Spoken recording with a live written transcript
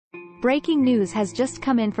Breaking news has just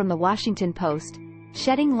come in from the Washington Post,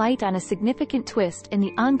 shedding light on a significant twist in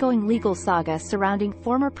the ongoing legal saga surrounding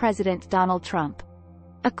former President Donald Trump.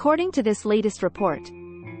 According to this latest report,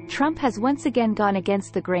 Trump has once again gone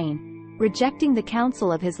against the grain, rejecting the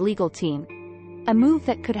counsel of his legal team, a move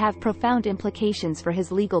that could have profound implications for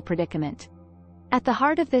his legal predicament. At the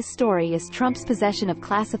heart of this story is Trump's possession of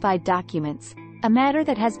classified documents, a matter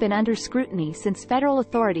that has been under scrutiny since federal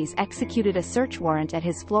authorities executed a search warrant at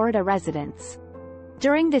his Florida residence.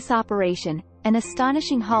 During this operation, an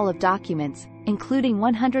astonishing haul of documents, including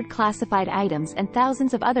 100 classified items and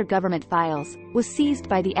thousands of other government files, was seized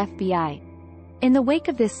by the FBI. In the wake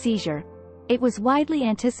of this seizure, it was widely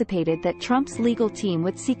anticipated that Trump's legal team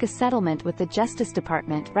would seek a settlement with the Justice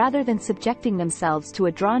Department rather than subjecting themselves to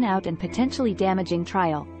a drawn-out and potentially damaging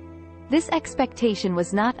trial. This expectation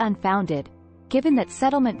was not unfounded, given that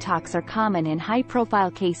settlement talks are common in high-profile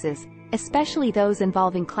cases, especially those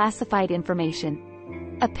involving classified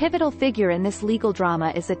information. A pivotal figure in this legal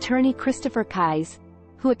drama is attorney Christopher Kise,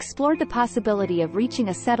 who explored the possibility of reaching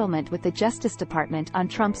a settlement with the Justice Department on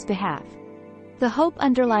Trump's behalf. The hope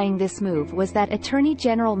underlying this move was that Attorney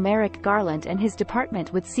General Merrick Garland and his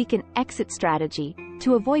department would seek an exit strategy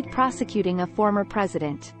to avoid prosecuting a former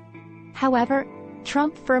president. However,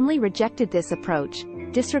 Trump firmly rejected this approach,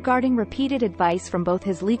 disregarding repeated advice from both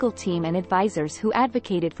his legal team and advisors who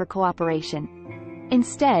advocated for cooperation.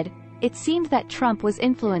 Instead, it seemed that Trump was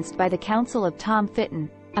influenced by the counsel of Tom Fitton,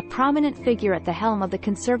 a prominent figure at the helm of the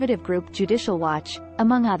conservative group Judicial Watch,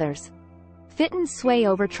 among others. Fitton's sway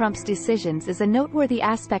over Trump's decisions is a noteworthy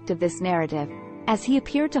aspect of this narrative, as he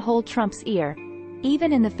appeared to hold Trump's ear,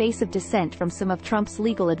 even in the face of dissent from some of Trump's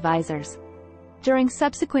legal advisors. During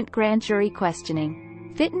subsequent grand jury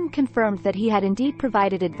questioning, Fitton confirmed that he had indeed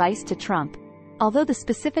provided advice to Trump, although the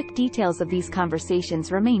specific details of these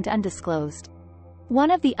conversations remained undisclosed.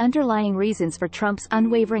 One of the underlying reasons for Trump's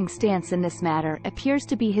unwavering stance in this matter appears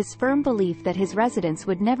to be his firm belief that his residence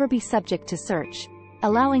would never be subject to search,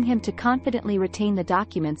 allowing him to confidently retain the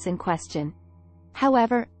documents in question.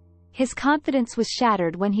 However, his confidence was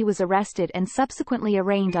shattered when he was arrested and subsequently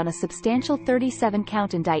arraigned on a substantial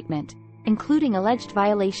 37-count indictment, including alleged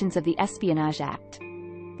violations of the Espionage Act.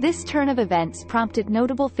 This turn of events prompted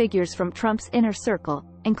notable figures from Trump's inner circle,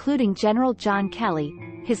 including General John Kelly,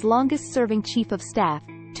 his longest-serving chief of staff,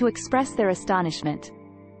 to express their astonishment.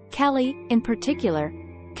 Kelly, in particular,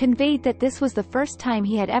 conveyed that this was the first time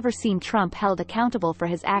he had ever seen Trump held accountable for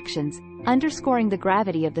his actions, underscoring the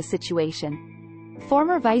gravity of the situation.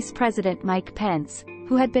 Former Vice President Mike Pence,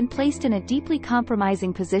 who had been placed in a deeply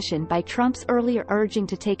compromising position by Trump's earlier urging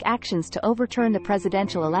to take actions to overturn the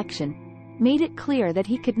presidential election, made it clear that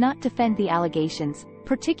he could not defend the allegations,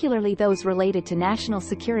 particularly those related to national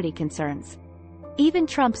security concerns. Even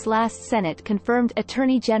Trump's last Senate-confirmed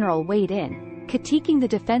Attorney General weighed in, critiquing the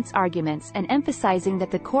defense arguments and emphasizing that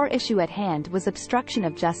the core issue at hand was obstruction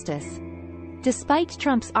of justice. Despite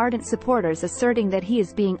Trump's ardent supporters asserting that he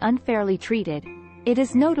is being unfairly treated, it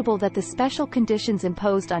is notable that the special conditions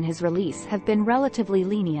imposed on his release have been relatively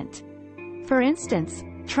lenient. For instance,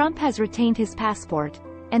 Trump has retained his passport,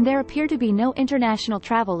 and there appear to be no international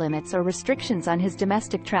travel limits or restrictions on his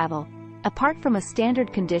domestic travel, apart from a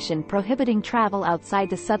standard condition prohibiting travel outside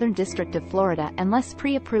the Southern District of Florida unless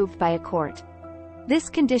pre-approved by a court. This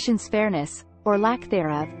condition's fairness, or lack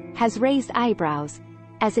thereof, has raised eyebrows,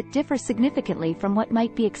 as it differs significantly from what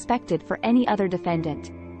might be expected for any other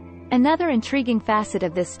defendant. Another intriguing facet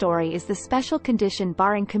of this story is the special condition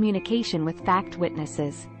barring communication with fact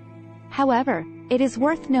witnesses. However, it is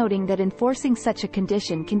worth noting that enforcing such a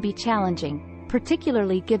condition can be challenging,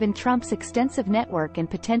 particularly given Trump's extensive network and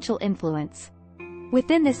potential influence.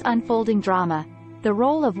 Within this unfolding drama, the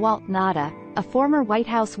role of Walt Nauta, a former White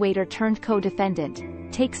House waiter turned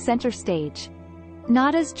co-defendant, takes center stage.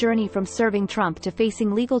 Nauta's journey from serving Trump to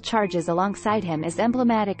facing legal charges alongside him is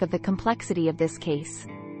emblematic of the complexity of this case.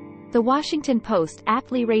 The Washington Post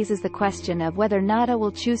aptly raises the question of whether Nauta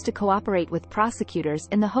will choose to cooperate with prosecutors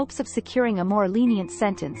in the hopes of securing a more lenient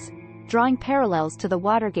sentence, drawing parallels to the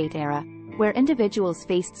Watergate era, where individuals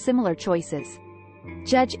faced similar choices.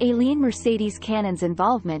 Judge Aileen Mercedes Cannon's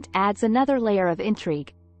involvement adds another layer of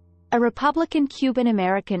intrigue. A Republican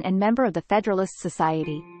Cuban-American and member of the Federalist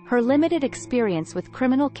Society, her limited experience with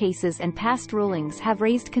criminal cases and past rulings have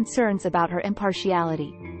raised concerns about her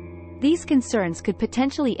impartiality. These concerns could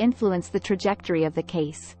potentially influence the trajectory of the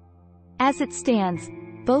case. As it stands,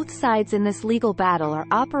 both sides in this legal battle are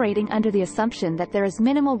operating under the assumption that there is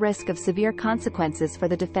minimal risk of severe consequences for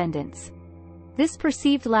the defendants. This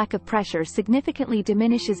perceived lack of pressure significantly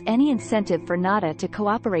diminishes any incentive for Nauta to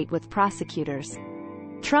cooperate with prosecutors.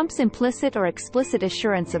 Trump's implicit or explicit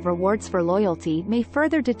assurance of rewards for loyalty may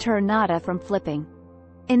further deter Nada from flipping.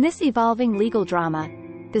 In this evolving legal drama,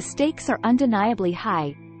 the stakes are undeniably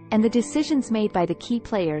high, and the decisions made by the key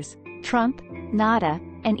players, Trump, Nada,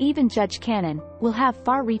 and even Judge Cannon, will have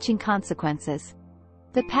far-reaching consequences.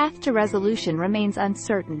 The path to resolution remains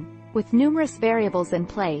uncertain, with numerous variables in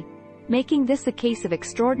play, making this a case of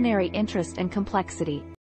extraordinary interest and complexity.